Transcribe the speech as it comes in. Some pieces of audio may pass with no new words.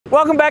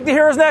Welcome back to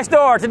Heroes Next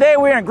Door. Today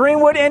we're in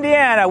Greenwood,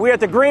 Indiana. We're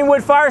at the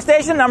Greenwood Fire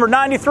Station, number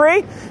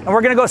 93, and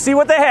we're going to go see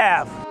what they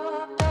have.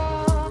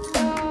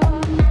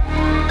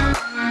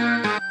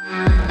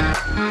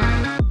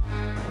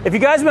 If you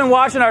guys have been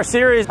watching our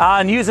series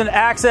on using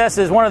Access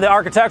as one of the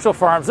architectural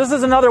firms, this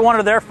is another one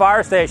of their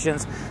fire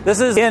stations. This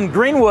is in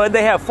Greenwood.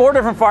 They have 4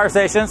 different fire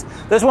stations.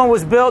 This one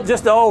was built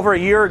just over a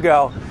year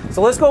ago.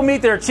 So let's go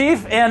meet their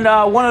chief and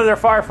one of their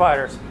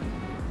firefighters.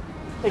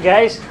 Hey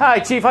guys. Hi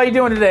Chief, how you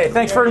doing today?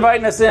 Thanks for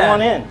inviting us in. Come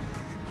on in.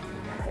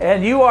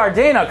 And you are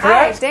Dana,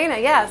 correct? Hi, Dana,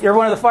 yes. You're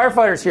one of the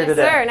firefighters here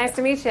today. Yes, sir. Nice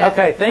to meet you.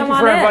 Okay, thank you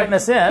for inviting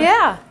us in.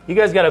 Yeah. You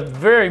guys got a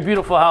very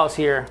beautiful house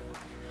here.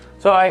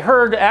 So I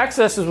heard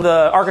Access is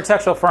the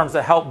architectural firms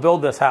that helped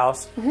build this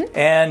house.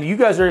 And you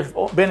guys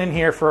have been in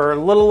here for a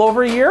little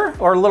over a year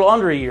or a little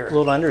under a year? A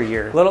little under a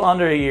year. A little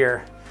under a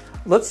year.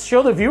 Let's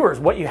show the viewers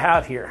what you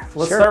have here.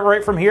 Let's start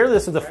right from here.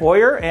 This is the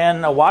foyer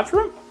and a watch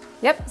room.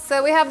 Yep,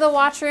 so we have the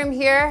watch room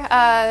here.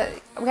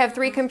 We have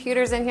 3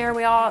 computers in here.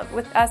 We all,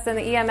 with us and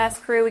the EMS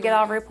crew, we get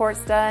all reports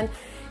done,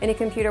 any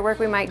computer work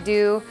we might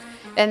do.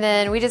 And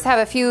then we just have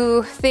a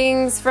few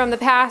things from the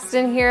past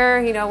in here,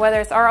 you know, whether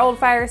it's our old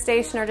fire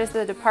station or just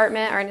the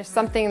department or just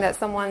something that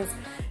someone's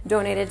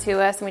donated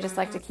to us, and we just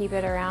like to keep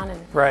it around. And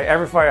right,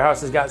 every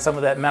firehouse has got some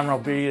of that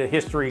memorabilia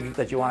history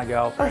that you want to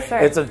go. Oh, sure.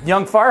 It's a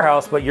young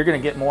firehouse, but you're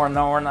going to get more and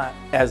more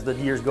as the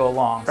years go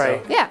along.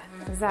 Right. So. yeah,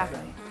 exactly.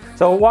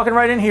 So walking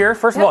right in here,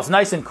 first of all, it's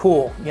nice and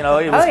cool. You know,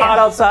 it was hot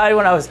outside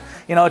when I was,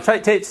 you know,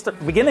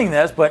 beginning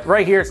this, but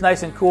right here it's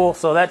nice and cool.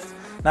 So that's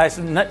nice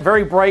and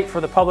very bright for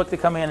the public to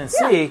come in and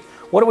see.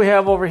 What do we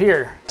have over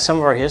here? Some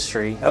of our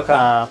history.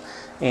 Okay.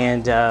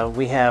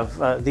 We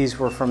have, these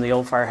were from the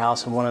old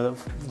firehouse, and one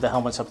of the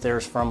helmets up there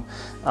is from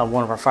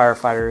one of our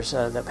firefighters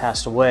that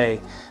passed away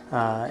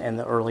in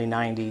the early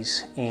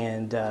 90s.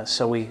 And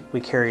so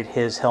we carried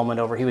his helmet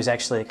over. He was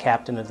actually a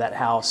captain of that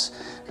house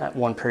at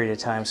one period of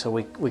time, so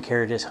we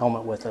carried his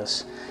helmet with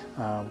us.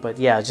 But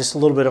yeah, just a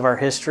little bit of our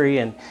history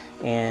and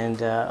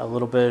a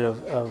little bit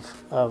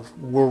of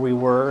where we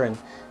were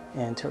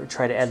and to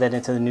try to add that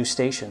into the new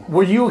station.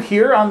 Were you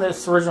here on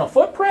this original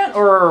footprint,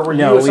 or were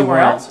you somewhere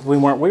else? We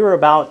weren't. We were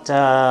about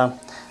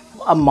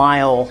a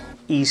mile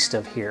east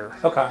of here.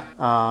 Okay.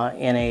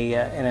 In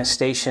a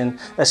station.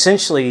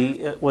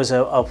 Essentially, it was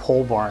a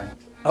pole barn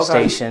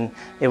station.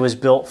 It was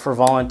built for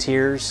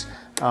volunteers.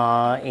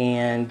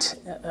 And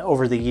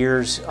over the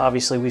years,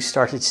 obviously, we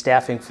started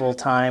staffing full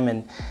time,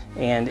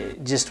 and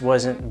it just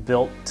wasn't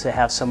built to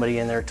have somebody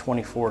in there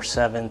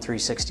 24/7,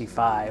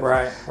 365.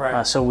 Right,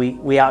 right. So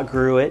we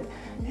outgrew it.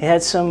 It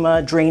had some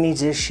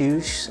drainage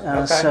issues,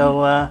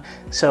 so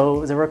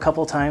there were a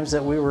couple times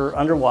that we were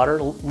underwater,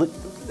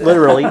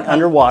 literally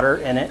underwater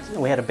in it.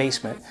 We had a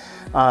basement,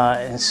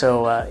 and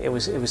so it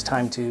was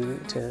time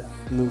to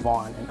move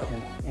on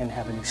and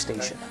have a new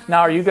station. Now,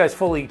 are you guys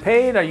fully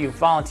paid? Are you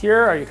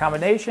volunteer? Are you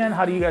combination?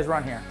 How do you guys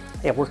run here?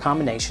 Yeah, we're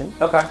combination.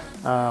 Okay.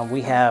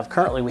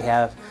 Currently we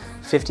have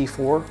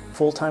 54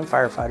 full-time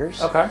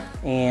firefighters. Okay.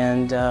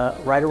 And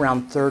right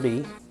around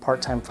 30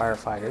 part-time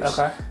firefighters.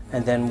 Okay.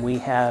 And then we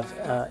have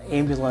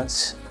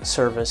ambulance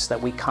service that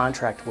we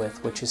contract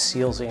with, which is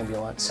SEALS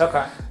Ambulance.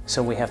 Okay.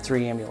 So we have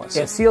 3 ambulances.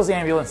 Yeah, SEALS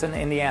Ambulance in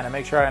Indiana.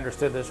 Make sure I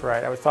understood this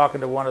right. I was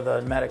talking to one of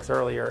the medics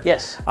earlier.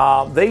 Yes.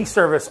 They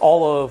service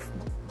all of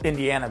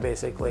Indiana,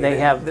 basically.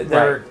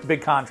 They're a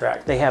big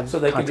contract. They have so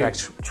they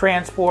contracts. Can do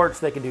transports,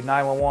 they can do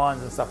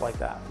 911s and stuff like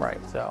that. Right.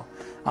 So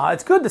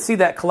it's good to see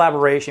that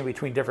collaboration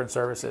between different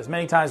services.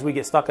 Many times we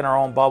get stuck in our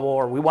own bubble,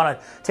 or we want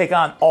to take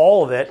on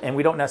all of it, and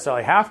we don't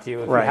necessarily have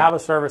to. If you have a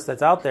service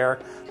that's out there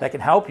that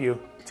can help you,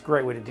 it's a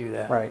great way to do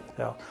that. Right.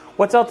 So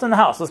what's else in the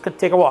house? Let's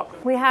take a walk.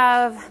 We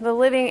have the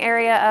living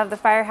area of the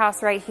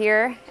firehouse right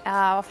here.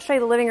 I'll show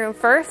you the living room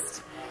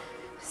first.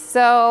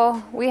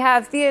 So we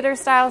have theater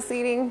style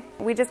seating.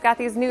 We just got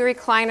these new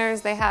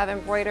recliners. They have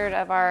embroidered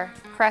of our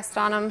crest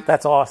on them.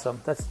 That's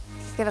awesome. That's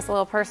give us a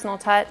little personal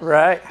touch.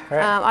 Right.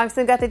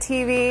 Obviously we've got the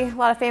TV, a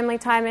lot of family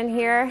time in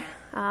here.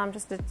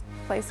 Just a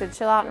place to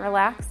chill out and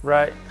relax.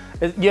 Right.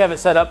 You have it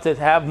set up to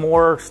have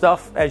more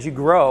stuff as you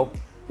grow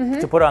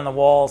to put on the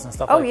walls and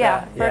stuff like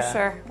that. Oh yeah, for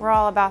sure. We're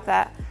all about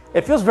that.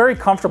 It feels very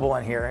comfortable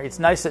in here. It's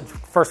nice,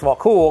 first of all,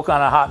 cool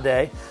on a hot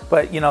day,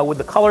 but you know, with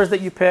the colors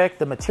that you pick,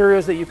 the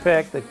materials that you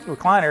pick, the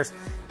recliners,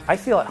 I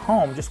feel at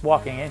home just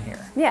walking in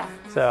here. Yeah.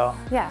 So.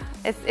 Yeah,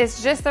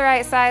 it's just the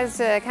right size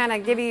to kind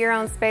of give you your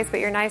own space, but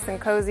you're nice and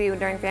cozy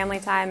during family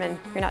time, and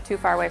you're not too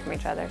far away from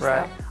each other.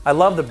 Right. So. I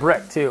love the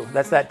brick too.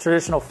 That's that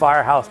traditional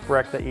firehouse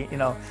brick that you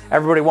know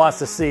everybody wants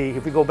to see.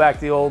 If you go back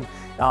to the old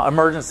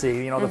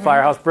emergency, the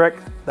firehouse brick,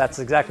 that's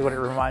exactly what it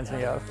reminds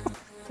me of.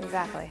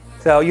 Exactly.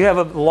 So you have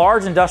a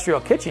large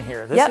industrial kitchen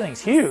here. This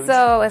thing's huge.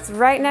 So it's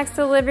right next to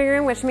the living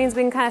room, which means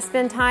we can kind of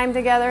spend time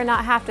together,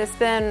 not have to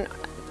spend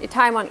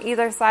time on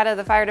either side of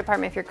the fire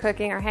department if you're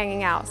cooking or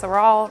hanging out. So we're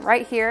all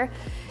right here.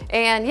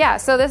 And yeah,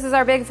 so this is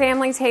our big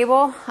family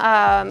table.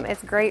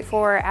 It's great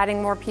for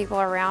adding more people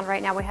around.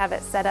 Right now we have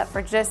it set up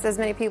for just as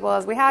many people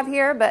as we have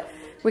here, but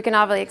we can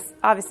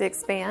obviously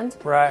expand.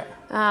 Right.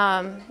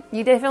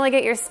 You definitely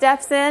get your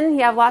steps in.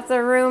 You have lots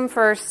of room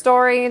for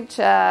storage,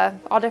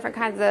 all different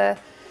kinds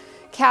of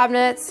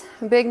cabinets,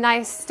 a big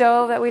nice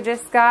stove that we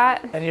just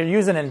got. And you're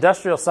using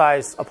industrial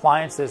size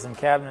appliances and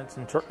cabinets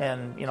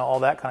and you know, all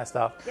that kind of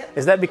stuff. Yep.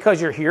 Is that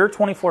because you're here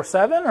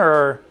 24/7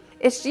 or?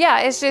 It's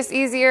just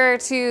easier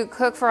to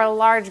cook for a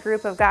large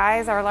group of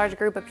guys or a large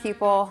group of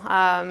people.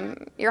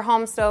 Your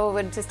home stove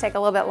would just take a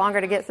little bit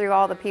longer to get through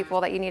all the people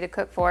that you need to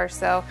cook for.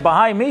 So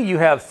behind me, you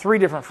have 3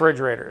 different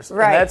refrigerators.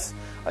 Right.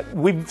 And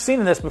we've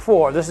seen this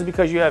before. This is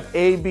because you have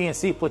A, B, and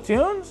C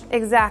platoons?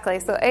 Exactly.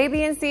 So A,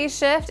 B, and C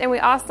shift, and we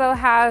also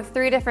have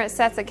 3 different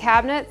sets of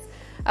cabinets.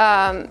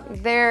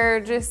 They're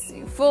just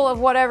full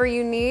of whatever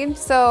you need.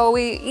 So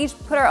we each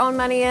put our own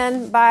money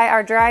in, buy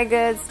our dry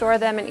goods, store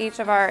them in each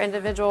of our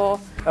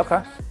individual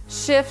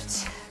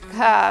shift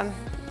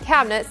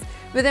cabinets.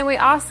 But then we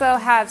also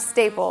have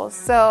staples.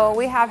 So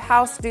we have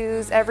house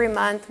dues every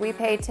month. We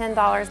pay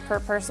 $10 per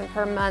person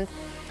per month,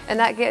 and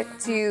that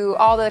gets you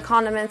all the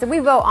condiments. And we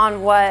vote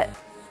on what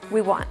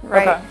we want,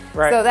 right? Okay,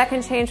 right. So that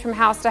can change from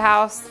house to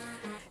house.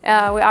 We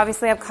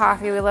obviously have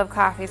coffee. We love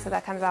coffee, so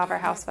that comes out of our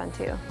house fund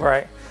too.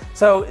 Right.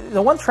 So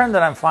the one trend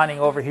that I'm finding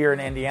over here in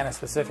Indiana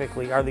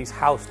specifically are these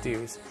house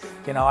dues.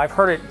 You know, I've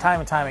heard it time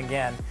and time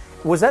again.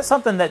 Was that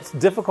something that's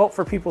difficult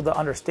for people to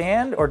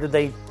understand, or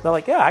they're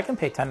like, yeah, I can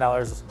pay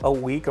 $10 a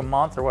week, a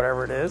month, or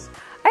whatever it is?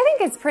 I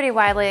think it's pretty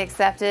widely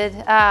accepted.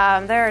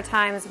 There are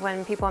times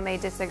when people may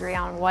disagree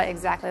on what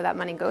exactly that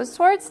money goes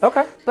towards.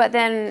 Okay. But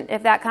then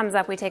if that comes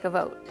up, we take a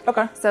vote.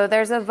 Okay. So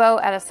there's a vote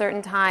at a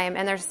certain time,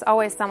 and there's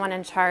always someone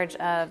in charge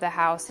of the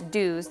house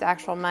dues, the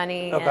actual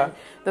money, and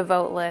the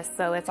vote list.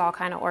 So it's all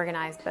kind of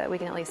organized, but we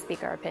can at least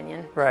speak our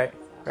opinion. Right.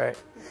 Right.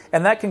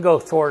 And that can go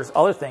towards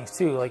other things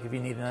too, like if you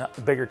need a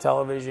bigger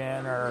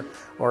television or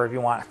if you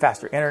want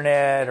faster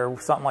internet or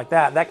something like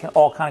that, that can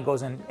all kind of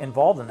goes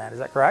involved in that. Is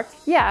that correct?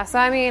 Yeah. So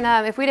I mean,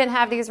 if we didn't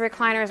have these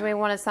recliners and we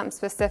wanted something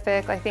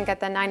specific, I think at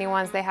the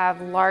 91s they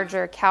have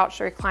larger couch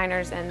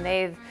recliners, and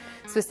they've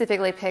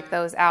specifically picked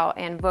those out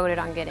and voted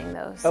on getting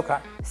those. Okay.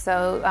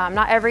 So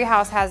not every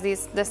house has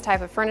this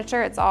type of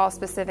furniture. It's all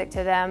specific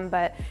to them,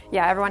 but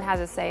yeah, everyone has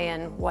a say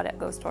in what it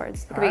goes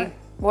towards. It could be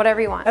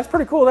whatever you want. That's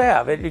pretty cool to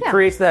have. It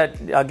creates that,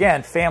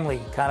 again,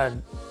 family kind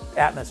of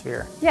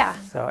atmosphere. Yeah.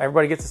 So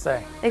everybody gets a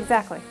say.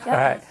 Exactly. Yep. All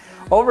right.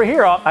 Over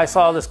here, I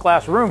saw this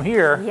glass room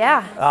here.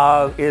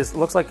 Yeah.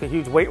 Looks like a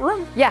huge weight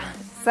room. Yeah.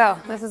 So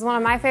this is one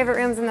of my favorite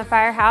rooms in the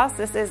firehouse.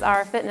 This is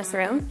our fitness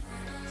room.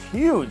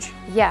 Huge.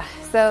 Yeah,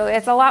 so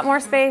it's a lot more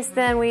space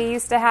than we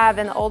used to have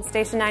in the old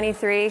Station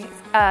 93.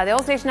 The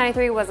old Station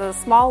 93 was a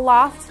small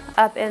loft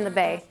up in the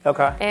bay.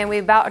 Okay. And we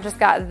about just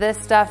got this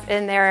stuff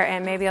in there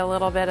and maybe a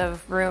little bit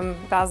of room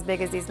about as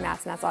big as these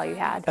mats, and that's all you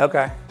had.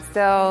 Okay.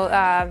 So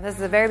this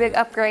is a very big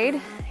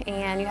upgrade,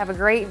 and you have a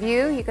great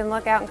view. You can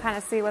look out and kind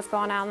of see what's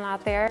going on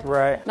out there.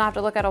 Right. Not have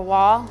to look at a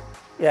wall.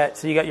 Yeah,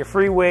 so you got your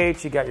free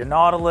weights, you got your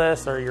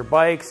Nautilus or your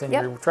bikes and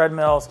your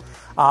treadmills.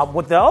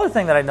 What the other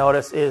thing that I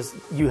noticed is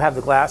you have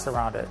the glass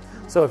around it.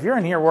 So if you're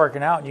in here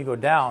working out and you go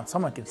down,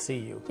 someone can see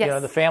you. Yes. You know,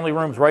 the family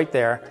room's right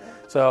there.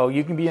 So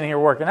you can be in here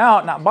working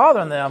out, not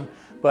bothering them,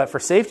 but for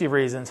safety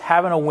reasons,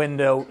 having a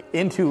window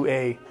into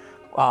a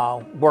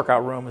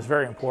workout room is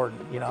very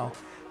important, you know.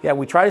 Yeah,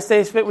 we try to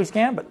stay as fit as we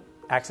can, but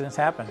accidents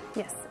happen.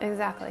 Yes,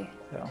 exactly.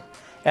 So.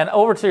 And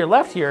over to your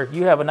left here,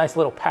 you have a nice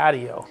little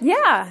patio.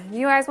 Yeah,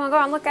 you guys want to go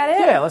out and look at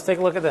it? Yeah, let's take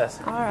a look at this.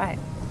 All right.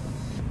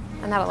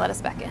 And that'll let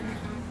us back in.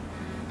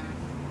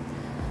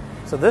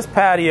 So this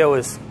patio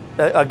is,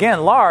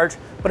 again, large,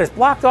 but it's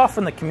blocked off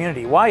from the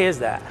community. Why is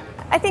that?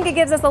 I think it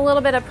gives us a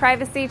little bit of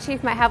privacy.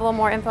 Chief might have a little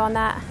more info on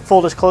that.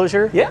 Full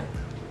disclosure? Yeah.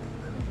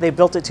 They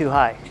built it too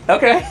high.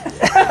 Okay.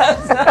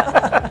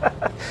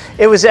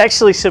 It was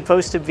actually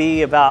supposed to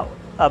be about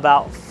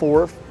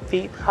 4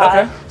 feet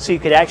high, so you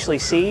could actually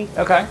see.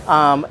 Okay.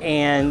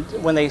 And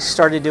when they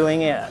started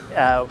doing it,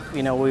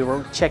 you know, we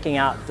were checking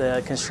out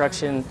the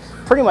construction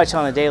pretty much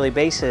on a daily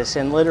basis,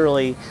 and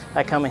literally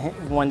I come in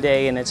one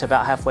day and it's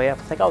about halfway up.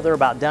 I think, oh, they're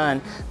about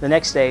done. The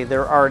next day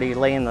they're already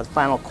laying the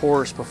final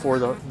course before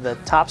the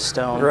top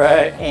stone.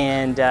 Right.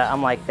 And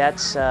I'm like,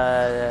 that's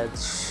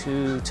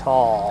too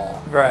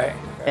tall. Right.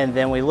 And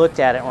then we looked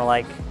at it and we're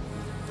like,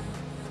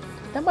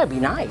 that might be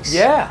nice.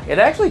 Yeah, it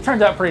actually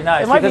turned out pretty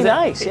nice. It might be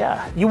nice,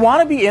 yeah. You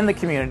want to be in the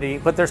community,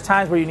 but there's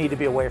times where you need to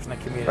be away from the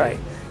community. Right.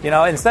 You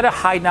know, instead of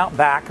hiding out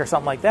back or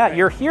something like that,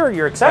 you're here,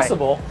 you're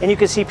accessible. Right. And you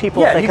can see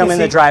people if they come in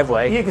the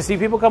driveway. You can see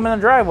people come in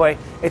the driveway.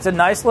 It's a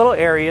nice little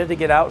area to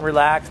get out and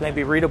relax,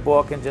 maybe read a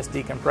book and just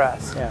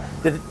decompress. Yeah.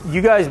 Did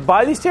you guys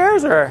buy these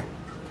chairs or?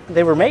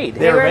 They were made.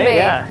 They were made,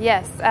 yeah.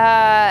 Yes.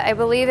 I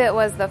believe it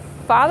was the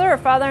father or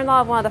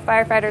father-in-law of one of the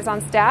firefighters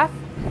on staff.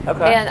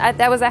 Okay. And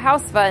that was a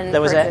house fund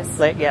purchase.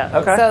 Yeah.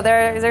 Okay. So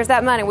there's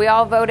that money. We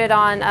all voted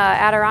on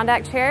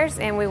Adirondack chairs,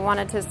 and we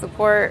wanted to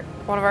support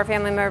one of our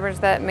family members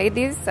that made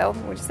these, so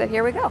we just said,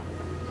 here we go.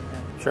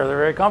 Sure, they're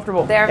very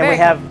comfortable. They're And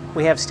very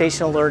we have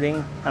station alerting.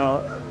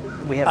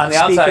 We have on the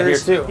speakers, outside here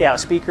too. Yeah,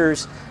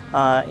 speakers.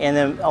 And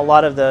then a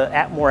lot of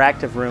the more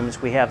active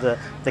rooms, we have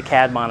the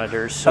CAD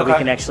monitors, so we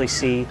can actually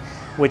see.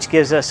 which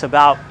gives us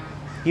about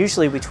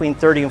usually between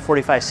 30 and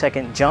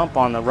 45-second jump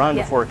on the run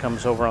before it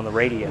comes over on the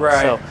radio.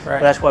 Right, so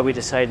right. that's why we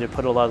decided to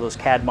put a lot of those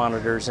CAD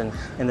monitors in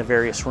the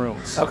various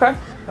rooms. Okay,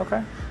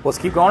 okay. Let's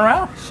keep going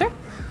around. Sure.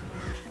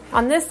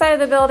 On this side of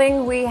the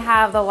building, we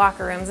have the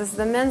locker rooms. This is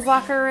the men's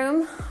locker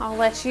room. I'll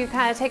let you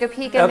kind of take a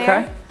peek in there.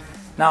 Okay.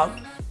 Now,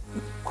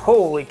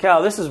 holy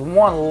cow, this is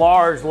one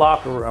large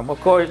locker room. Of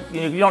course,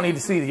 you don't need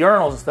to see the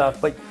urinals and stuff,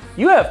 but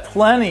you have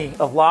plenty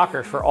of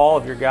lockers for all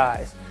of your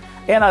guys.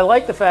 And I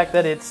like the fact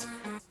that it's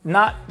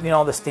not,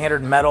 the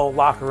standard metal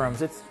locker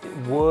rooms. It's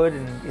wood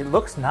and it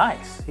looks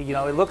nice.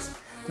 It looks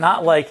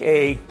not like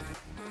a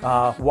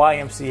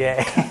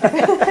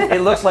YMCA.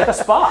 It looks like a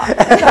spa.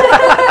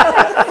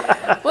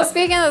 Well,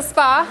 speaking of the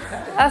spa,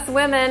 us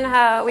women,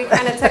 we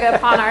kind of took it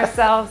upon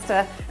ourselves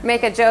to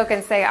make a joke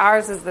and say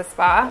ours is the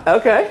spa.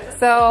 Okay.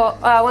 So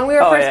when we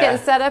were first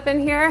getting set up in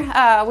here,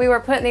 we were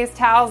putting these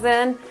towels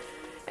in,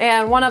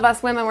 and one of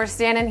us women were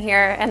standing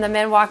here, and the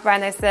men walked by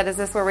and they said, "Is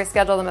this where we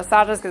schedule the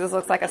massages? Because this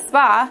looks like a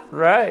spa."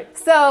 Right.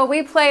 So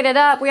we played it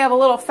up. We have a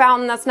little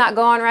fountain that's not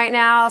going right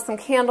now, some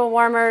candle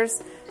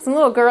warmers, some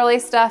little girly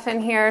stuff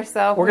in here.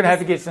 So we're going to have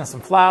to get some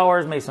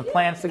flowers, maybe some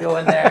plants to go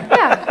in there.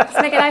 Yeah,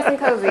 just make it nice and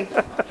cozy.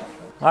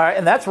 All right,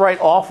 and that's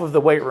right off of the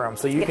weight room,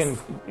 so you can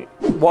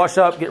wash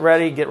up, get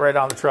ready, get right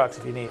on the trucks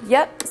if you need.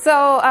 Yep.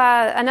 So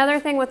another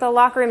thing with the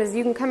locker room is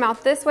you can come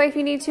out this way if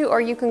you need to, or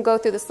you can go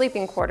through the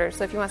sleeping quarters.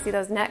 So if you want to see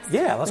those next.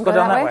 Yeah, let's go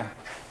down that way.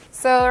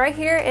 So right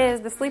here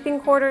is the sleeping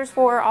quarters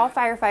for all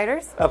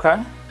firefighters.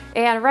 Okay.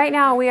 And right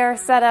now we are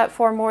set up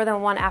for more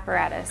than one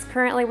apparatus.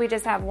 Currently we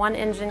just have one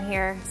engine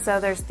here,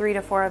 so there's 3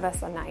 to 4 of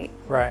us a night.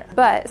 Right.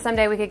 But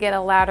someday we could get a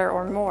ladder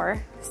or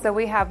more, so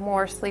we have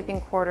more sleeping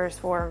quarters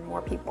for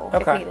more people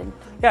if needed.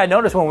 Yeah, I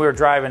noticed when we were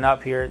driving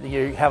up here,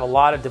 you have a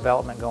lot of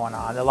development going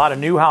on. A lot of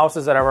new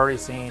houses that I've already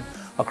seen.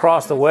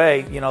 Across the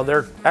way,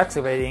 they're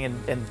excavating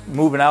and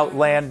moving out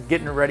land,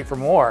 getting ready for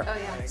more. Oh,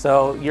 yeah.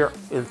 So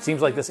it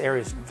seems like this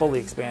area is fully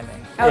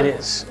expanding. Oh. It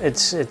is.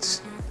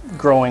 It's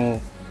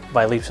growing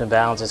by leaps and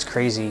bounds. It's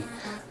crazy.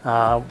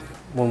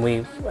 When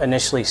we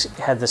initially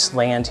had this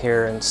land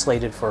here and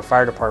slated for a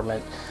fire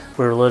department,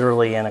 we were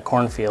literally in a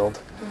cornfield.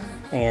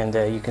 Mm-hmm. And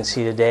you can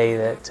see today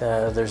that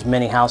there's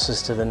many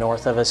houses to the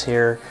north of us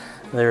here.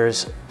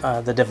 There's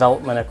the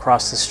development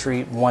across the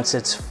street. Once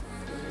it's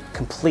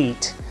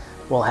complete,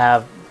 we'll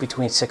have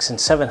between 600 and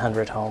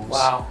 700 homes.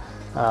 Wow.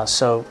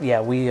 So yeah,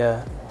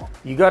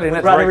 you got in at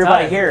the brought right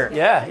everybody time. here.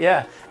 Yeah,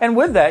 yeah. And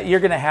with that,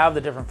 you're going to have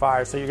the different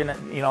fires. So you're going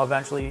to,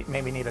 eventually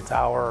maybe need a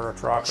tower or a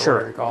truck or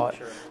whatever you call it.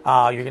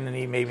 Sure. You're going to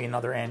need maybe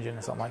another engine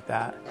or something like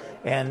that.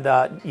 And,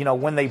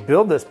 when they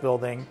build this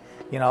building,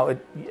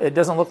 it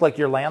doesn't look like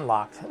you're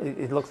landlocked.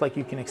 It looks like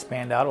you can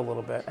expand out a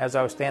little bit. As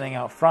I was standing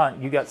out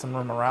front, you got some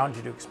room around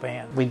you to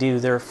expand. We do.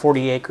 There are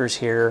 40 acres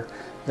here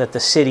that the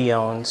city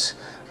owns.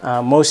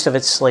 Most of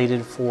it's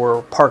slated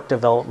for park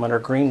development or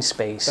green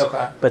space,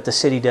 but the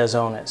city does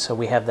own it, so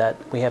we have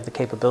the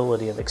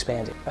capability of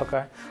expanding.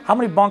 Okay. How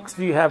many bunks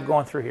do you have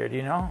going through here? Do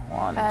you know?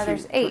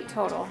 There's 8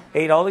 total.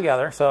 8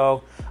 altogether.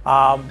 So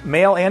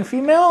male and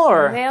female,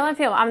 or male and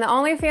female. I'm the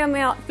only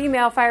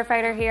female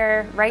firefighter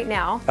here right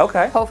now.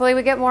 Okay. Hopefully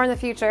we get more in the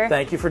future.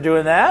 Thank you for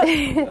doing that.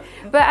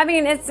 But I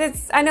mean,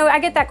 it's. I know I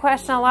get that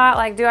question a lot.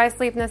 Like, do I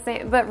sleep in the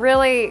same? But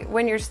really,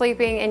 when you're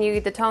sleeping and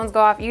the tones go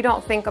off, you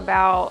don't think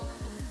about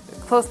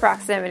close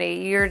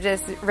proximity. You're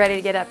just ready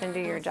to get up and do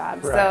your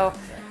job. Right. So,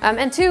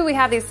 and 2, we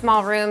have these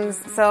small rooms.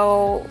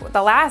 So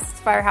the last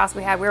firehouse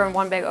we were in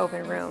one big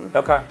open room.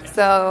 Okay.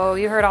 So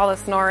you heard all the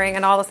snoring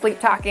and all the sleep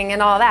talking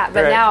and all that,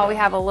 but now we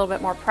have a little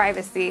bit more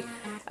privacy.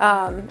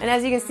 And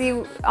as you can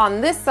see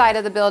on this side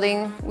of the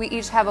building, we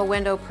each have a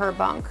window per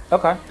bunk.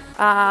 Okay.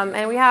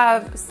 And we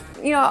have,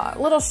 a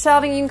little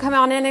shelving you can come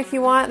out in if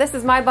you want. This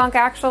is my bunk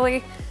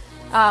actually.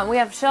 We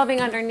have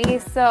shelving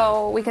underneath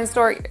so we can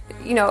store,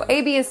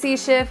 A, B, and C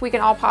shift, we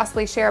can all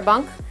possibly share a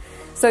bunk.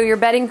 So your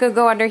bedding could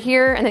go under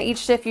here, and then each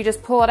shift you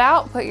just pull it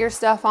out, put your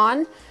stuff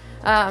on.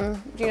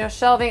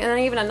 Shelving, and then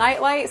even a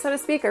night light, so to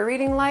speak, a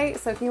reading light.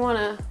 So if you want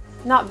to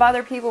not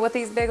bother people with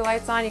these big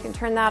lights on, you can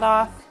turn that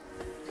off.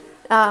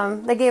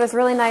 They gave us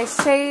really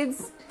nice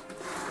shades,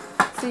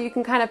 so you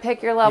can kind of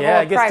pick your level of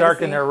privacy. Yeah, it gets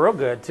dark in there real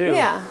good, too.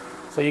 Yeah.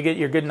 So you get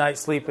your good night's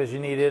sleep as you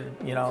needed,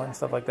 and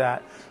stuff like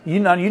that. You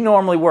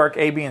normally work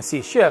A, B, and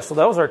C shifts, so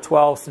those are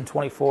 12s and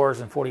 24s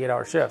and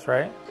 48-hour shifts,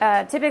 right?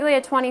 Typically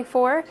a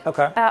 24.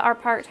 Okay. Our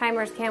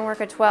part-timers can work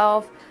a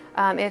 12.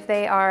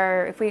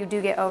 If we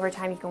do get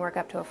overtime, you can work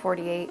up to a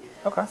 48.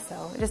 Okay.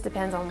 So it just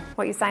depends on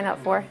what you sign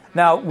up for.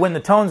 Now, when the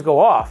tones go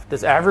off,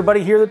 does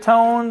everybody hear the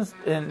tones?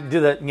 And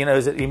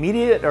is it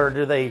immediate, or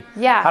do they?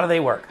 Yeah. How do they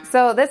work?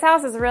 So this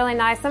house is really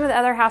nice. Some of the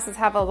other houses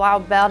have a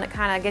loud bell, and it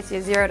kind of gets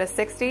you 0 to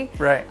 60.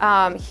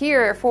 Right.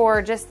 Here,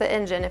 for just the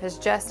engine, if it's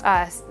just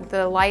us,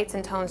 the lights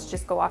and tones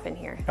just go off in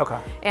here. Okay.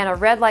 And a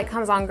red light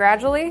comes on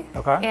gradually.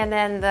 Okay. And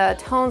then the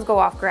tones go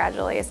off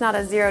gradually. It's not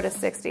a 0 to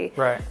 60.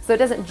 Right. So it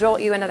doesn't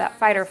jolt you into that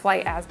fight or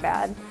flight as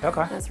bad.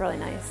 Okay. That's really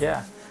nice.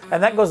 Yeah.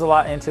 And that goes a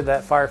lot into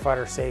that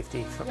firefighter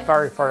safety,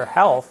 firefighter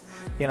health.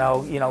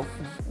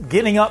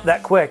 Getting up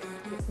that quick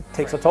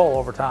takes a toll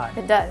over time.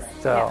 It does.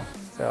 So,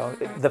 So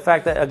the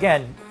fact that,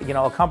 again, you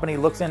know, a company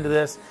looks into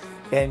this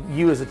and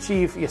you as a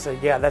chief, you say,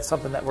 yeah, that's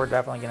something that we're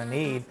definitely going to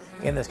need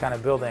in this kind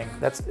of building.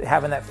 That's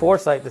having that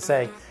foresight to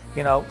say,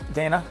 you know,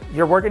 Dana,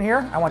 you're working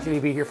here. I want you to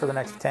be here for the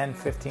next 10,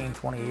 15,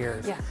 20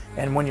 years. Yeah.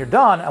 And when you're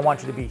done, I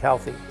want you to be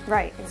healthy.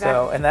 Right, exactly.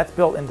 So, and that's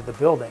built into the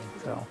building.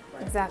 So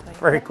exactly.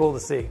 very cool to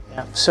see.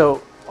 Yeah.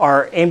 So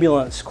our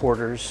ambulance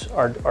quarters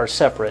are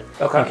separate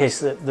in case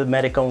the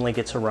medic only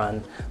gets a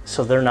run.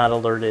 So they're not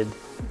alerted.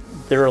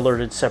 They're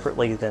alerted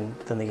separately than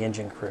the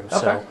engine crew.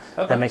 So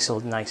that makes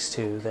it nice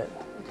too, that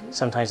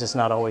sometimes it's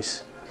not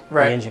always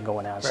the engine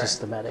going out, it's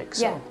just the medic.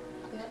 So.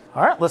 Yeah.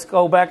 All right, let's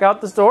go back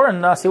out this door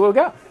and see what we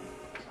got.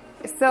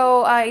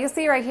 So you'll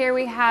see right here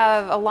we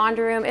have a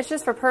laundry room. It's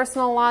just for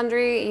personal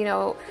laundry. You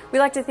know, we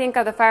like to think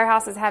of the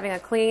firehouse as having a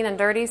clean and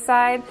dirty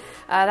side.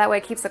 That way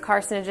it keeps the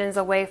carcinogens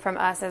away from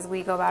us as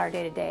we go about our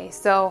day-to-day.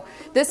 So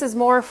this is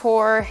more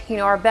for, you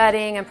know, our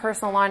bedding and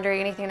personal laundry,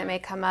 anything that may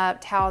come up,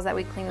 towels that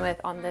we clean with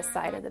on this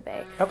side of the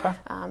bay. Okay.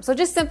 So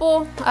just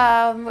simple.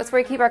 It's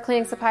where we keep our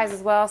cleaning supplies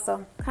as well.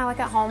 So kind of like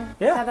at home.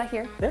 Yeah. Have that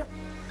here. Yeah.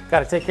 Got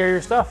to take care of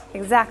your stuff.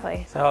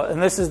 Exactly. So,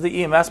 and this is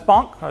the EMS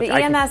bunk? The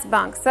EMS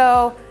bunk.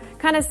 So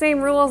kind of same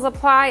rules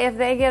apply. If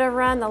they get a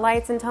run, the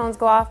lights and tones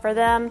go off for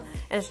them,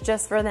 and it's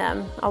just for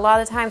them. A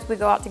lot of times we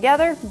go out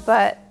together,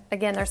 but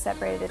again, they're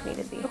separated if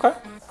needed be. Okay.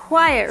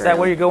 Quiet room. Is that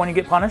where you go when you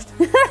get punished?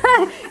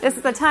 This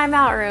is the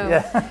timeout room.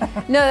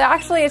 Yeah. No,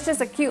 actually, it's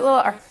just a cute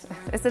little,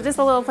 just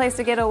a little place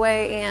to get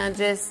away and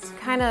just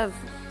kind of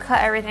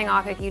cut everything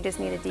off if you just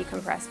need to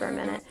decompress for a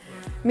minute.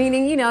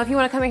 Meaning, you know, if you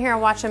want to come in here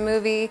and watch a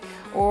movie,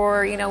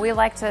 or, you know, we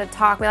like to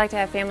talk, we like to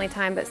have family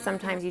time, but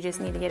sometimes you just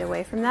need to get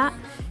away from that.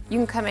 You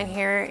can come in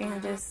here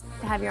and just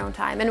have your own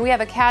time. And we have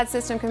a CAD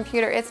system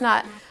computer. It's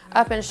not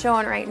up and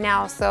showing right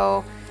now,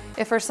 so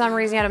if for some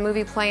reason you had a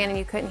movie playing and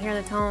you couldn't hear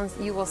the tones,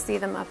 you will see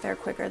them up there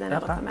quicker than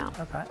it'll come out.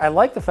 Okay. I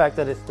like the fact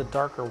that it's the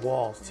darker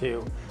walls,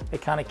 too.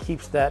 It kind of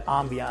keeps that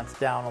ambiance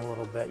down a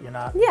little bit. You're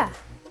not,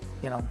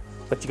 you know,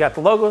 but you got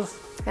the logos.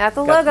 Got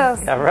the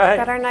logos. Yeah, right.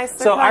 Got our nice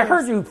So I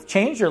heard you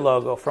changed your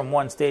logo from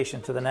one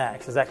station to the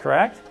next. Is that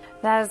correct?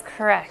 That is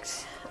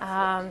correct.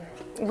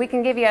 We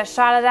can give you a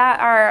shot of that.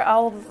 Our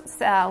old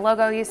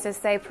logo used to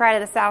say Pride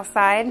of the South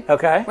Side.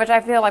 Okay. Which I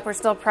feel like we're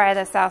still Pride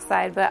of the South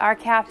Side, but our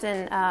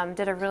captain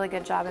did a really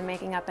good job in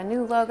making up a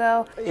new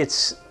logo.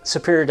 It's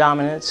superior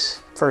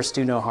dominance, first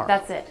do no harm.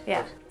 That's it,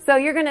 yeah. So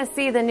you're going to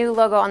see the new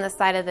logo on the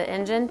side of the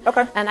engine.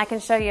 Okay. And I can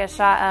show you a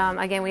shot.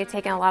 Again, we've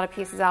taken a lot of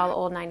pieces out of the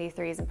old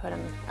 93s and put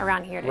them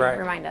around here to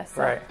remind us.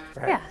 So, right.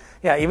 Yeah.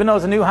 Yeah, even though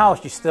it's a new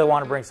house, you still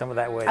want to bring some of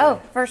that with you.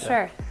 Oh, for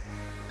sure.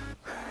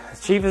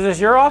 Chief, is this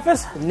your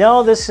office?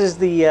 No, this is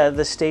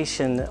the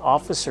station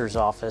officer's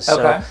office.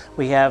 Okay. So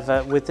we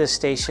have, with this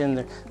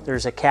station,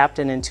 there's a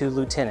captain and 2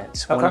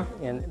 lieutenants. Okay.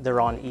 And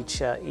they're on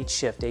each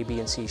shift, A,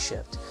 B, and C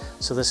shift.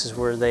 So this is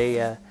where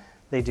they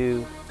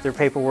do their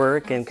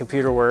paperwork and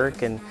computer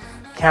work and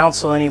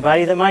counsel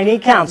anybody that might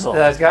need counsel.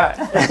 That's got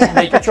it.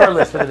 Make your chore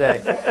list for the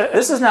day.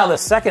 This is now the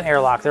second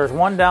airlock. There's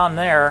one down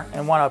there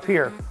and one up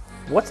here.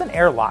 What's an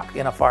airlock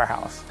in a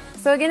firehouse?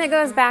 So again, it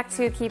goes back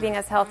to keeping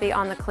us healthy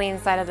on the clean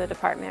side of the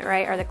department,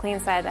 right? Or the clean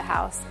side of the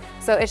house.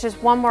 So it's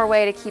just one more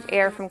way to keep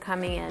air from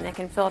coming in. It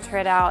can filter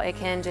it out. It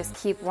can just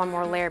keep one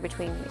more layer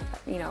between,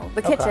 you know,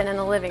 the kitchen and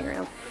the living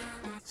room.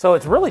 So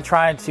it's really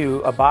trying to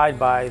abide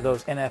by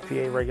those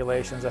NFPA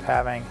regulations of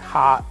having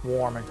hot,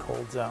 warm, and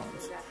cold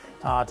zones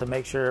to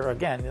make sure,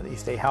 again, that you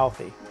stay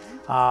healthy.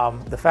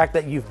 The fact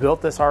that you've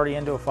built this already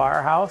into a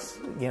firehouse,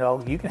 you know,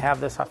 you can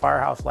have this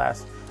firehouse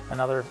last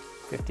another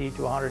 50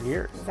 to 100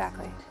 years.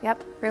 Exactly.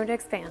 Yep. Room to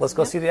expand. Let's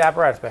go see the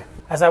apparatus bay.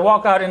 As I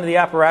walk out into the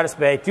apparatus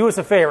bay, do us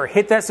a favor.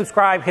 Hit that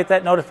subscribe, hit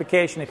that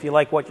notification if you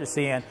like what you're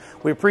seeing.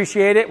 We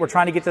appreciate it. We're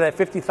trying to get to that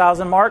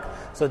 50,000 mark,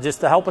 so just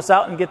to help us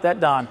out and get that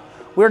done.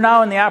 We're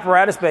now in the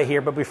apparatus bay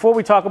here, but before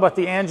we talk about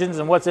the engines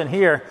and what's in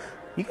here,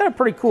 you got a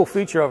pretty cool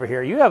feature over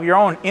here. You have your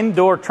own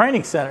indoor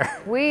training center.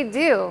 We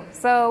do.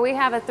 So we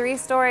have a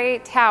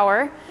 3-story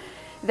tower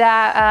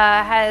that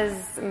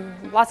has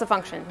lots of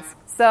functions.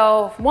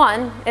 So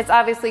one, it's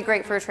obviously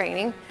great for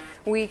training.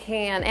 We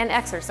can, and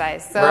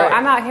exercise. So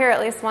I'm out here at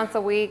least once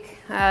a week.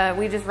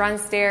 We just run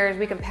stairs.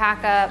 We can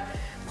pack up,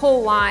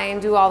 pull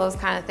line, do all those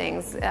kind of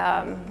things.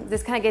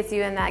 This kind of gets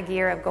you in that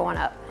gear of going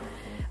up.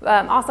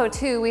 Also,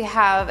 too, we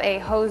have a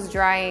hose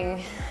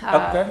drying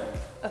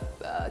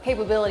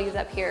capabilities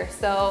up here.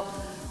 So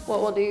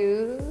what we'll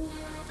do,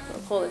 I'll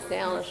pull this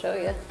down and show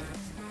you,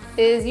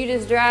 is you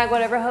just drag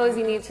whatever hose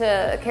you need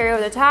to carry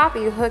over the top,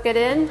 you hook it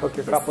in. Hook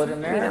your couplet in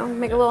there. You know,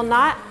 make a little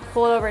knot,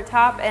 pull it over the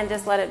top, and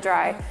just let it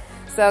dry.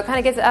 So it kind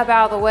of gets it up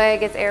out of the way,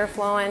 gets air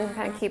flowing,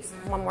 kind of keeps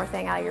one more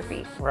thing out of your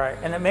feet. Right,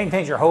 and it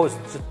maintains your hose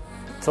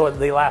so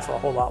they last a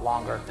whole lot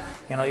longer.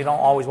 You know, you don't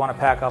always want to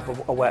pack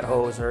up a wet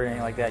hose or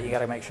anything like that. You got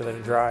to make sure that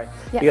it's dry.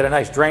 Yep. You got a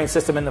nice drain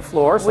system in the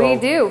floor. So we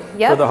do,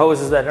 yep. For the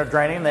hoses that are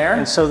draining there.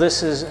 And so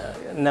this is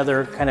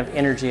another kind of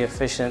energy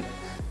efficient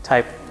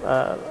type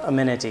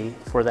amenity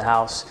for the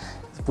house.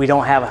 We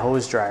don't have a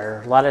hose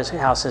dryer. A lot of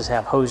houses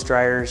have hose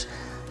dryers.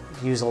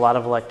 use a lot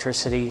of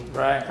electricity.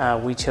 Right.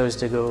 We chose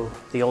to go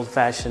the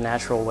old-fashioned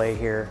natural way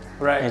here,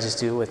 Right. and just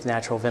do it with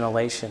natural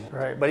ventilation.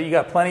 Right, but you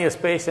got plenty of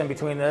space in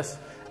between this,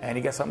 and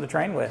you got something to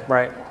train with.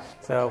 Right.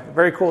 So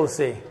very cool to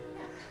see.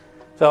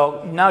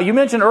 So now you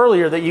mentioned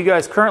earlier that you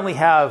guys currently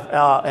have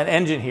an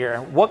engine here.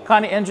 What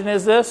kind of engine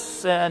is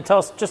this? And tell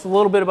us just a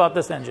little bit about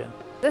this engine.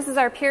 This is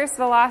our Pierce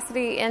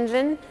Velocity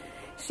engine.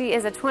 She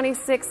is a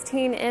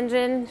 2016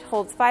 engine,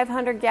 holds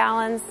 500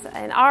 gallons.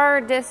 In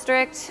our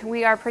district,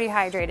 we are pretty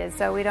hydrated,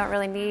 so we don't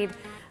really need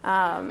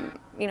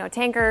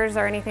tankers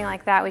or anything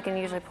like that. We can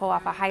usually pull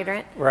off a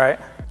hydrant. Right.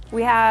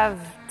 We have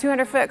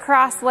 200-foot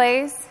cross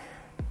lays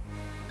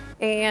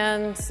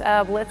and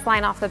a blitz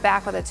line off the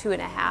back with a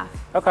 2.5.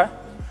 Okay.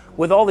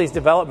 With all these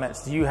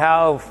developments, do you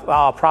have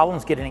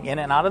problems getting in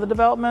and out of the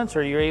developments? Or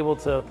are you able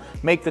to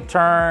make the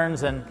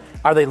turns? And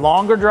are they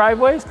longer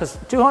driveways? Because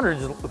 200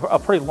 is a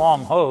pretty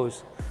long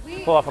hose to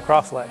pull off a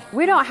crosslay.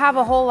 We don't have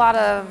a whole lot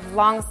of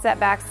long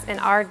setbacks in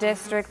our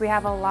district. We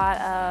have a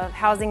lot of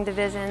housing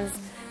divisions.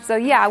 So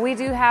yeah, we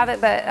do have it,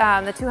 but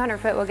the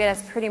 200-foot will get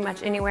us pretty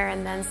much anywhere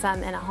and then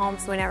some in a home,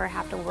 so we never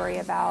have to worry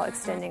about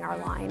extending our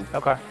line.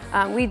 Okay.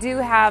 We do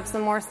have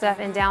some more stuff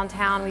in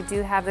downtown. We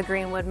do have the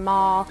Greenwood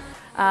Mall,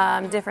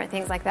 different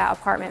things like that,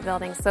 apartment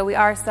buildings. So we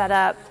are set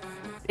up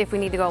if we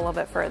need to go a little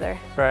bit further.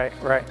 Right,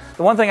 right.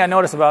 The one thing I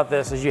noticed about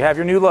this is you have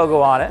your new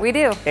logo on it. We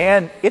do.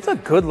 And it's a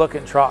good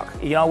looking truck.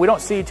 You know, we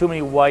don't see too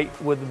many white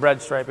with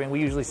red striping. We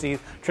usually see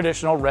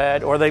traditional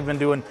red, or they've been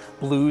doing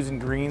blues and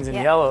greens and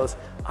yellows.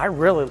 I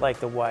really like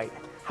the white.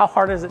 How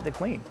hard is it to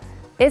clean?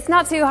 It's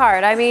not too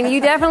hard. I mean, you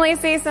definitely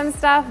see some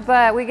stuff,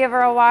 but we give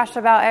her a wash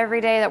about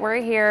every day that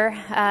we're here,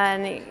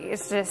 and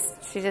it's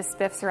just, she just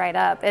spiffs right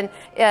up. And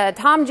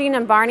Tom, Jean,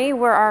 and Barney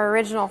were our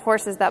original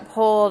horses that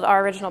pulled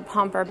our original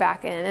pumper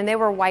back in, and they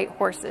were white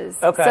horses.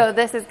 Okay. So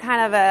this is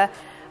kind of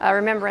a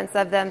remembrance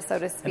of them, so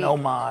to speak. An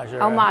homage.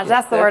 Homage,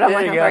 that's the word I'm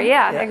looking for.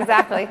 Yeah,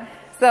 exactly.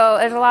 So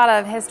there's a lot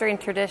of history and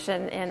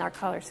tradition in our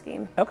color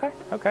scheme. Okay,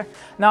 okay.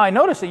 Now I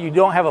noticed that you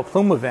don't have a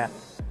plume event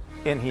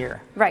in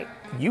here. Right.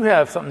 You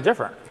have something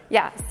different.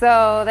 Yeah,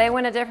 so they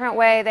went a different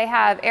way. They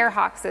have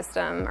AirHawk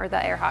system, or the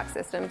AirHawk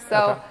system.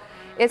 So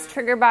it's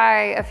triggered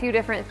by a few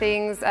different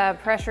things.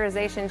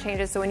 Pressurization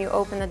changes, so when you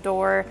open the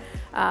door,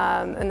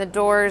 and the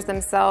doors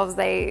themselves,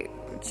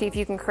 Chief,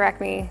 you can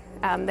correct me,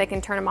 they can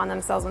turn them on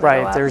themselves when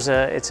they go up.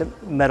 Right, it's a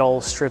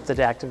metal strip that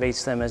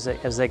activates them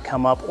as they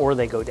come up or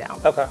they go down.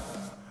 Okay.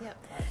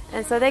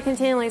 And so they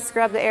continually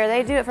scrub the air.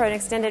 They do it for an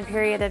extended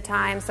period of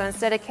time, so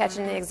instead of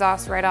catching the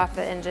exhaust right off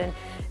the engine,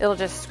 it'll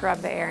just scrub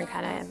the air and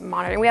kind of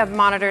monitor. And we have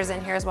monitors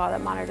in here as well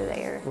that monitor the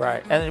air.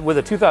 Right, and with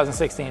a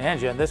 2016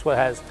 engine, this one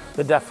has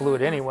the DEF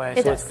fluid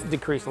anyway, so it's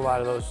decreased a lot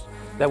of those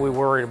that we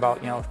worried about,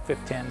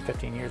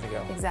 15 years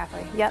ago.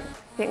 Exactly, yep.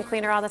 Getting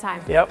cleaner all the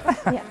time. Yep.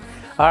 Yeah.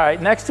 All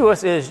right, next to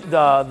us is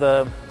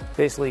the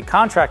basically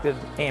contracted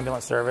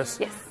ambulance service.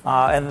 Yes.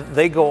 And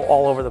they go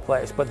all over the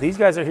place. But these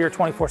guys are here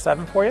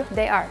 24/7 for you?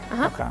 They are.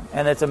 Okay.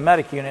 And it's a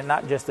medic unit,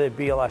 not just a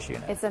BLS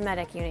unit. It's a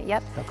medic unit,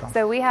 yep. Okay.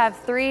 So we have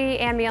 3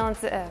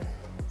 ambulances,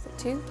 is it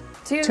 2?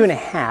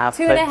 2.5,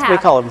 2.5. but we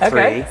call them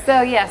 3. Okay.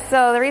 So yes,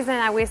 so the reason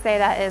that we say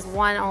that is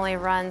one only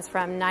runs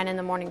from 9 in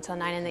the morning till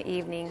 9 in the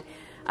evening.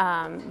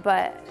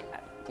 But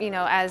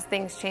as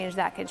things change,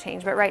 that could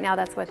change. But right now,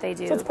 that's what they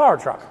do. So it's a power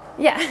truck.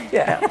 Yeah.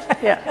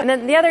 Yeah. And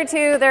then the other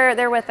 2,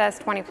 they're with us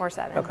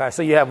 24/7. Okay,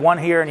 so you have one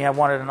here and you have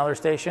one at another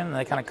station, and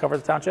they kind of cover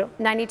the township?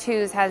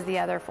 92s has the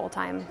other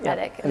full-time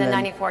medic, and then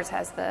 94s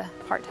has the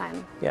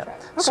part-time. Yeah. Okay.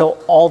 So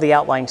all the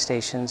outlying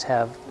stations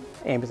have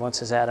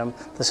ambulances at them.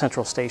 The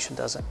central station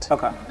doesn't.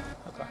 Okay.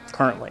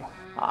 Currently.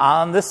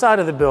 On this side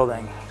of the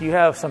building, you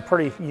have some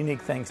pretty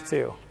unique things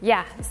too.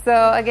 Yeah,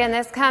 so again,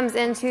 this comes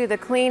into the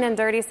clean and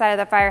dirty side of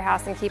the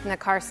firehouse and keeping the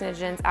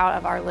carcinogens out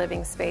of our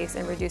living space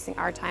and reducing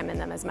our time in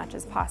them as much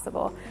as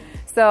possible.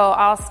 So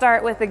I'll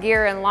start with the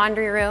gear and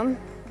laundry room.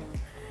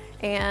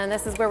 And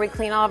this is where we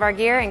clean all of our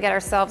gear and get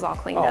ourselves all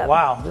cleaned up. Oh,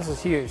 wow, this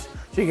is huge.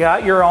 So you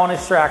got your own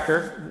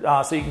extractor,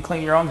 so you can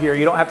clean your own gear.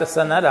 You don't have to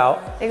send that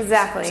out.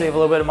 Exactly. Save a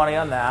little bit of money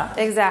on that.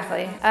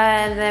 Exactly.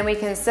 And then we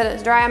can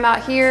dry them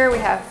out here. We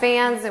have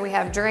fans and we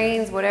have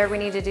drains, whatever we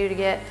need to do to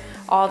get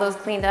all those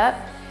cleaned up.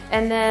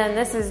 And then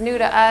this is new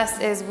to us,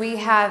 is we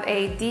have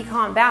a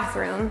decon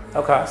bathroom.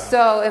 Okay.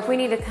 So if we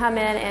need to come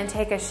in and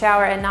take a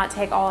shower and not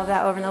take all of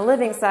that over in the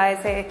living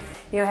side, say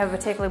have a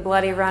particularly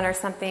bloody run or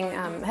something,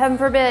 heaven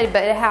forbid,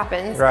 but it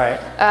happens. Right.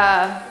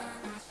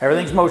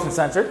 Everything's motion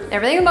censored.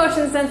 Everything's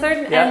motion censored,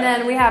 and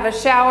then we have a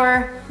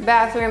shower,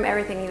 bathroom,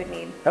 everything you would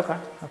need. Okay,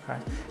 okay.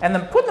 And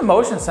then putting the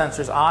motion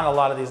sensors on a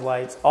lot of these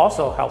lights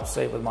also helps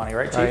save with money,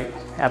 right, Chief? Right,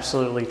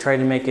 absolutely. Try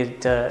to make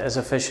it as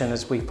efficient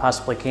as we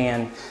possibly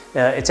can.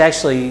 It's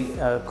actually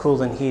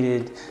cooled and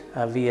heated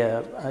via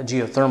a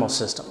geothermal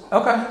system.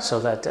 Okay. So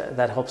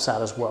that helps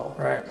out as well.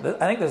 Right.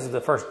 I think this is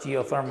the first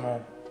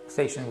geothermal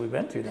station we've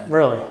been to then.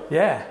 Really?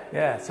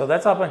 Yeah. So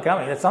that's up and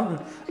coming. It's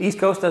something East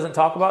Coast doesn't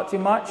talk about too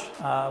much.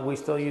 We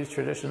still use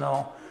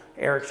traditional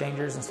air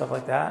exchangers and stuff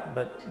like that,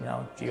 but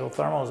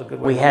geothermal is a good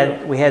way to do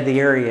it. We had the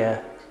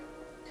area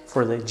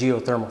for the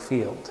geothermal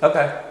field.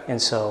 Okay.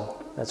 And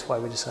so that's why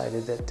we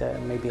decided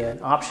that may be an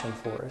option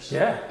for us.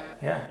 Yeah,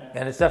 yeah.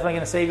 And it's definitely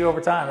going to save you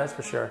over time, that's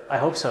for sure. I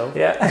hope so.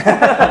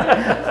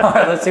 Yeah. All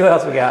right, let's see what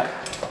else we got.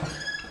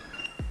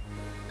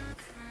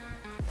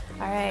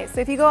 All right, so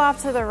if you go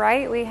off to the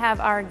right, we have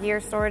our gear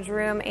storage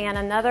room and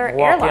another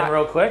Walk airlock. in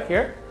real quick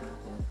here.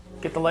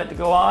 Get the light to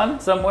go on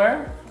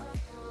somewhere.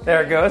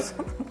 There it goes.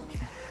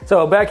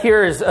 So back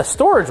here is a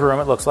storage room,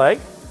 it looks like.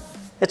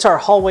 It's our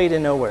hallway to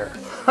nowhere.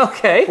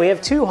 Okay. We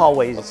have 2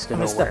 hallways to Let me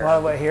nowhere. step out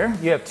of the way here.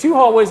 You have 2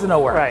 hallways to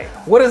nowhere. Right.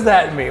 What does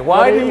that mean?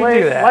 Why do you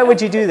do that? Why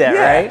would you do that,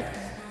 Yeah. right?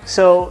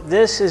 So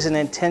this is an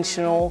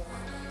intentional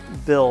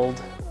build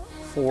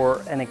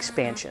for an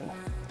expansion.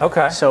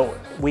 Okay. So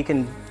we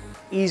can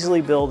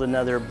easily build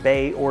another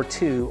bay or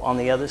 2 on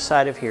the other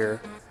side of here,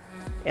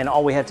 and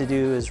all we have to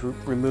do is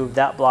remove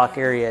that block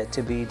area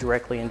to be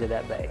directly into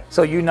that bay.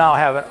 So you now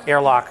have an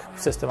airlock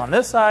system on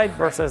this side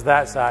versus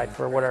that side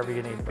for whatever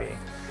you need to be.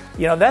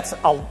 You know, that's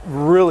a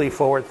really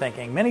forward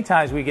thinking. Many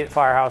times we get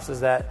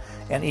firehouses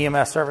and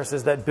EMS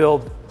services that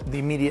build the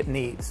immediate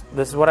needs.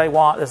 This is what I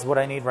want, this is what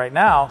I need right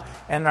now,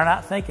 and they're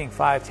not thinking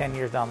 5-10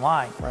 years down the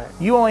line. Right.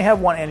 You only have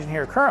one engine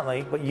here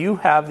currently, but you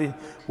have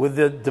with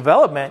the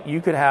development,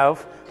 you could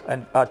have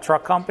a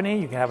truck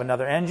company, you can have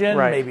another engine,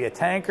 right. maybe a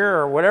tanker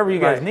or whatever you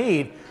guys right.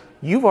 need.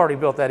 You've already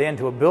built that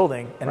into a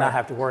building and right. not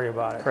have to worry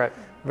about it. Correct.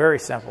 Very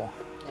simple.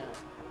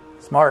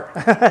 Smart.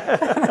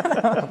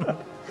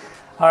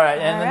 All right,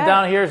 and then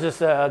down here is just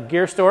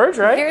gear storage,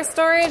 right? Gear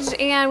storage,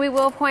 and we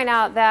will point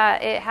out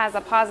that it has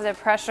a positive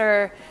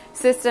pressure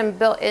system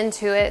built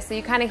into it, so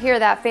you kind of hear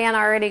that fan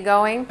already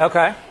going.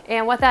 Okay.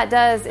 And what that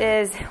does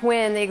is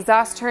when the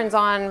exhaust turns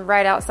on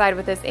right outside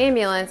with this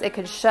ambulance, it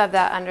could shove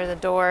that under the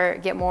door,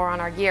 get more on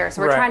our gear.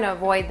 So we're Right. trying to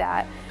avoid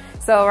that.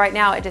 So right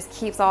now it just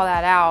keeps all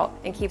that out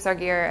and keeps our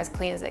gear as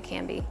clean as it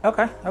can be.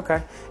 Okay,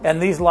 okay. And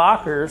these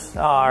lockers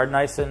are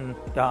nice and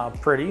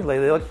pretty.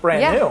 They look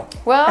brand new.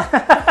 Well,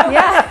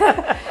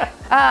 yeah.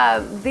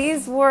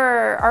 These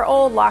were our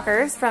old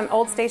lockers from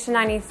old Station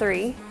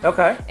 93.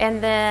 Okay.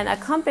 And then a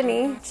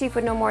company, Chief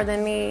would know more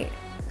than me.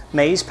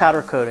 Maze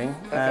Powder Coating.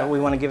 Okay. We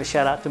want to give a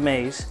shout out to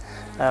Maze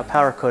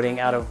Powder Coating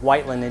out of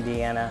Whiteland,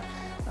 Indiana.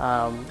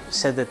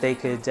 Said that they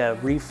could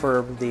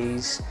refurb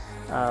these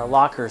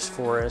lockers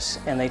for us,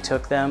 and they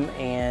took them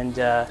and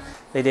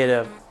they did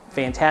a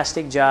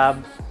fantastic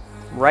job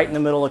right in the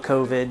middle of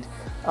COVID,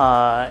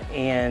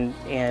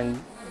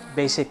 and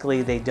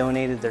basically they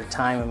donated their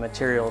time and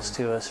materials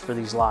to us for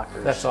these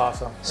lockers. That's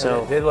awesome.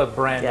 So they look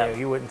brand yeah. new.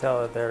 You wouldn't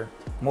tell that they're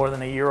more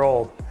than a year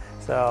old.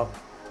 So,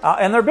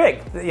 and they're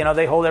big. You know,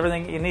 they hold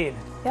everything you need.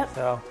 Yep.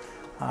 So,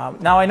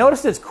 now I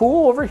noticed it's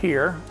cool over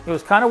here. It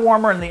was kind of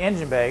warmer in the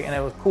engine bay, and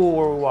it was cool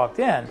where we walked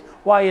in.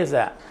 Why is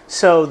that?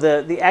 So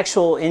the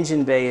actual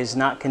engine bay is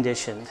not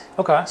conditioned.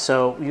 Okay.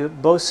 So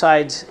both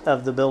sides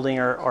of the building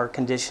are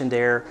conditioned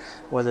air,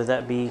 whether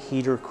that be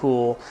heat or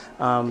cool.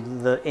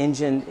 The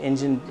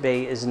engine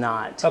bay is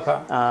not.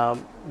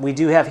 Okay. We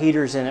do have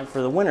heaters in it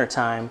for the winter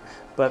time,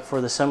 but for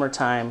the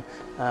summertime,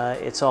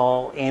 it's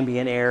all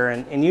ambient air.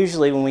 And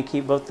usually when we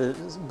keep both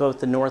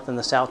the north and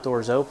the south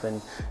doors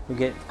open, we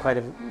get quite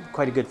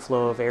a good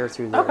flow of air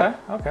through there. Okay.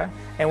 Okay.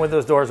 And with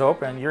those doors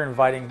open, you're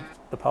inviting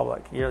the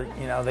public.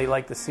 They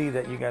like to see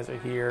that you guys are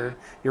here.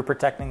 You're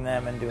protecting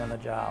them and doing the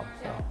job.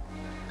 So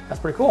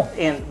that's pretty cool.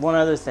 And one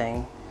other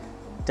thing,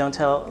 don't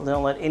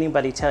let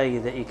anybody tell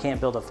you that you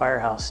can't build a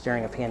firehouse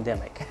during a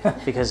pandemic,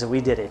 because we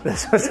did it.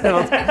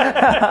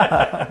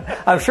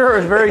 I'm sure it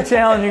was very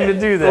challenging to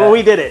do that. Well,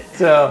 we did it.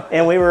 So,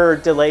 and we were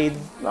delayed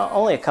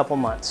only a couple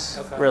months,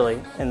 okay. really,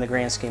 in the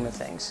grand scheme of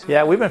things.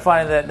 yeah, we've been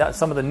finding that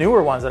some of the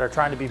newer ones that are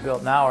trying to be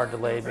built now are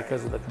delayed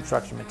because of the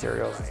construction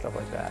materials and stuff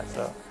like that.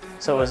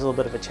 So it was a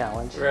little bit of a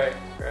challenge. Right.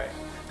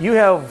 You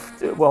have,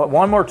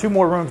 two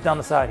more rooms down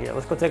the side here.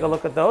 Let's go take a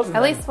look at those.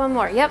 At least one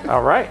more, yep.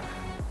 All right.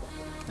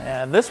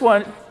 And this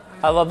one,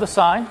 I love the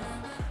sign.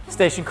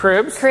 Station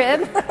Cribs.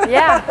 Crib,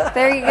 yeah,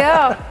 there you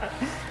go.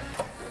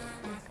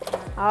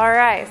 All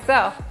right,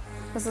 so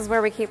this is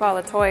where we keep all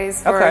the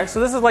toys. Okay,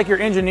 so this is like your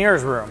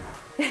engineer's room.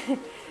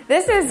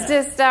 This is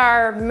just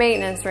our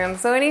maintenance room.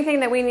 So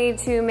anything that we need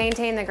to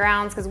maintain the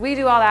grounds, because we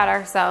do all that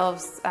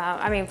ourselves,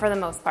 for the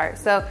most part.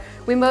 So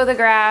we mow the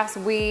grass,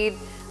 weed,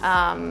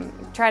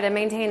 try to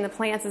maintain the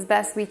plants as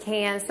best we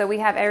can. So we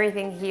have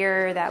everything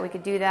here that we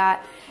could do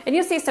that. And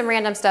you'll see some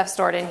random stuff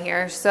stored in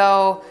here.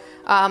 So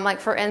like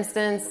for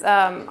instance,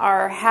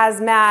 our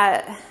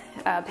hazmat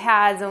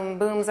pads and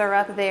booms are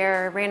up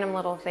there, random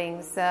little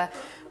things.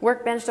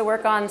 Workbench to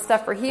work on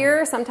stuff for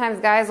here. Sometimes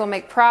guys will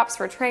make props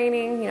for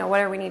training,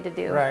 whatever we need to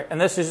do. Right,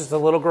 and this is just a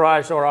little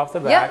garage door off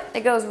the back. Yep,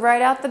 it goes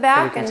right out the back.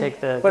 So we can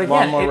take the But again,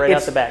 lawnmower right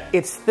out the back.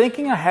 It's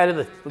thinking ahead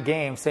of the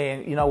game,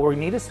 saying, we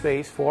need a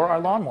space for our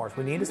lawnmowers.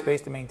 We need a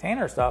space to maintain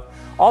our stuff.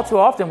 All too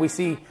often we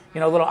see,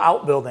 little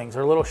outbuildings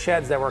or little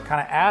sheds that were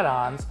kind of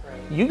add-ons.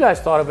 Right. You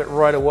guys thought of it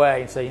right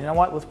away and say, you know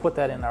what, let's put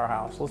that in our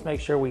house. Let's make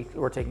sure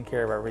we're taking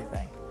care of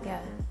everything. Yeah.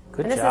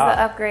 Good and this job. is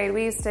the upgrade.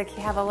 We used to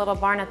have a little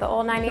barn at the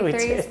old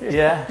 93s.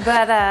 Yeah.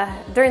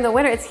 But during the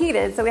winter, it's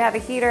heated. So we have a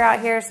heater out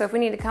here. So if we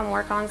need to come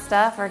work on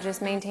stuff or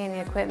just maintain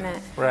the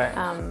equipment, right.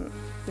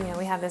 you know,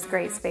 we have this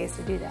great space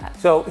to do that.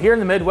 So here in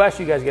the Midwest,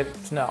 you guys get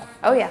snow.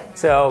 Oh yeah.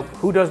 So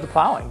who does the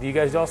plowing? Do you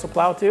guys also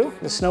plow too?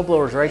 The snow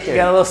blower's right there.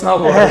 You got a little snow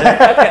blower there.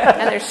 Okay.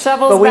 And there's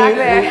shovels back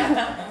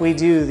there. We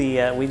do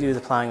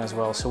the plowing as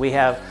well. So we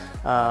have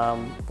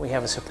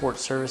a support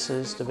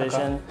services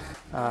division.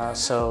 Okay.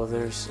 So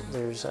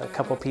there's a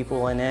couple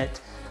people in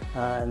it,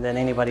 and then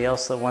anybody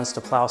else that wants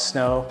to plow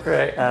snow,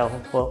 right.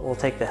 We'll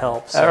take the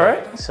help. So, all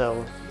right.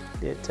 So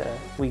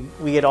we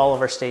get all of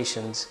our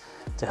stations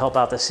to help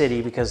out the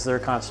city because they're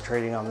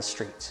concentrating on the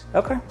streets.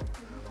 Okay.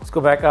 Let's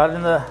go back out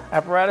in the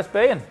apparatus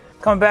bay. And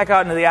coming back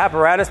out into the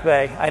apparatus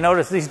bay, I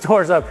noticed these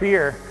doors up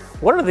here.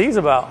 What are these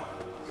about?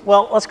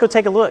 Well, let's go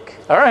take a look.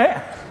 All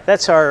right.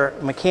 That's our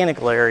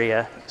mechanical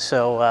area.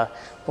 So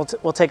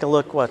we'll take a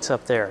look what's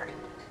up there.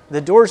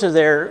 The doors are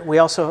there. We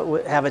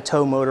also have a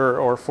tow motor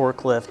or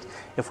forklift.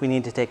 If we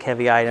need to take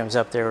heavy items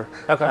up there,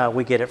 okay.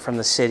 We get it from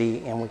the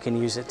city and we can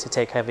use it to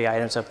take heavy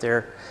items up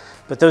there.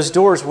 But those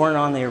doors weren't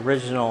on the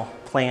original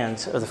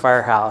plans of the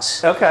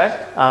firehouse.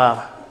 Okay.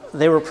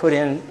 They were put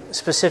in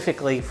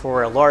specifically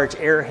for a large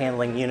air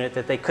handling unit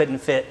that they couldn't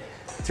fit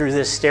through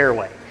this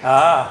stairway.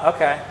 Ah,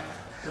 okay.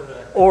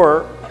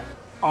 Or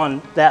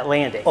on that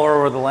landing. Or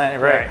over the landing,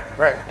 right,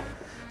 right.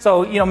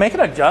 So, you know,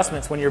 making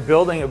adjustments when you're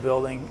building a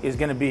building is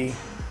going to be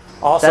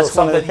also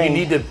something you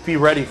need to be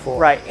ready for.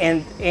 Right,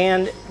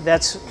 and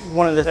that's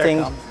one of the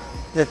things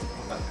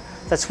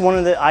that's one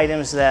of the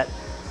items that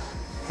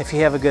if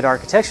you have a good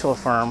architectural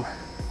firm,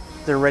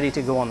 they're ready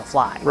to go on the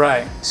fly.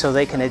 Right. So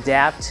they can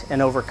adapt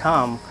and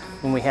overcome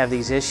when we have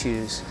these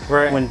issues.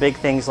 Right. When big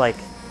things like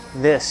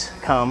this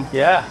come.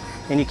 Yeah.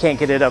 And you can't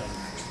get it up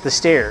the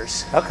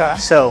stairs. Okay.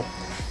 So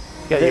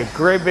you got your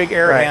great big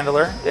air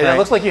handler. And it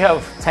looks like you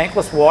have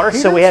tankless water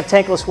heaters? So we have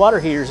tankless water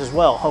heaters as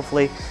well,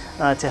 hopefully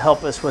to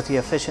help us with the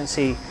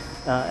efficiency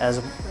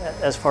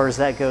as far as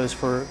that goes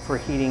for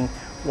heating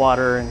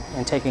water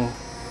and taking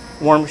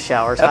warm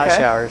showers, hot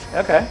showers.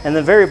 Okay. And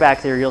the very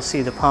back there, you'll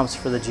see the pumps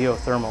for the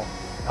geothermal.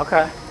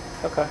 Okay.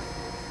 Okay.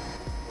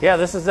 Yeah,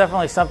 this is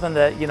definitely something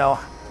that, you know,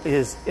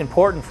 is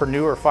important for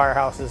newer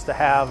firehouses to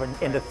have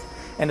and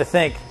to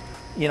think,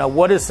 you know,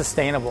 what is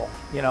sustainable?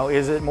 You know,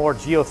 is it more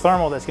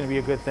geothermal that's going to be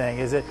a good thing?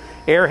 Is it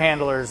air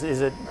handlers? Is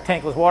it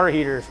tankless water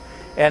heaters?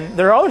 And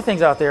there are other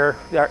things out there.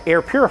 There are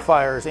air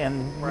purifiers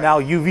and now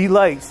UV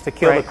lights to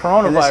kill the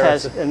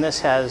coronavirus. And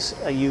this has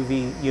a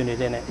UV unit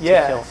in it.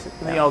 Yeah. To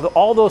kill, you know,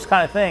 all those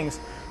kind of things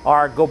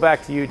go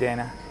back to you,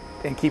 Dana,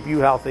 and keep you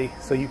healthy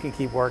so you can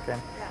keep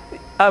working.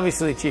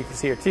 Obviously, the chief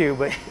is here too,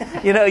 but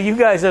you know, you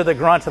guys are the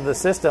grunt of the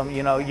system.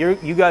 You know,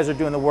 you guys are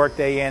doing the work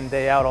day in,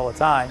 day out all the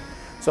time.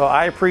 So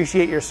I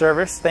appreciate your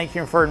service. Thank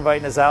you for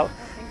inviting us out.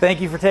 Thank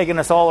you for taking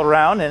us all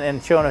around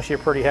and showing us your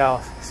pretty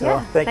house. So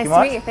thank you much. Nice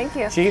to meet you. Thank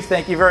you. Chief,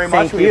 thank you very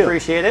much. We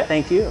appreciate it.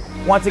 Thank you.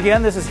 Once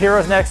again, this is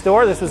Heroes Next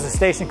Door. This was the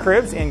Station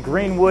Cribs in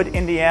Greenwood,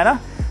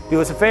 Indiana.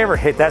 Do us a favor,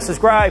 hit that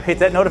subscribe, hit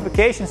that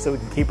notification so we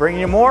can keep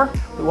bringing you more.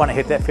 We want to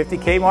hit that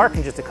 50K mark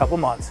in just a couple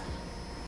months.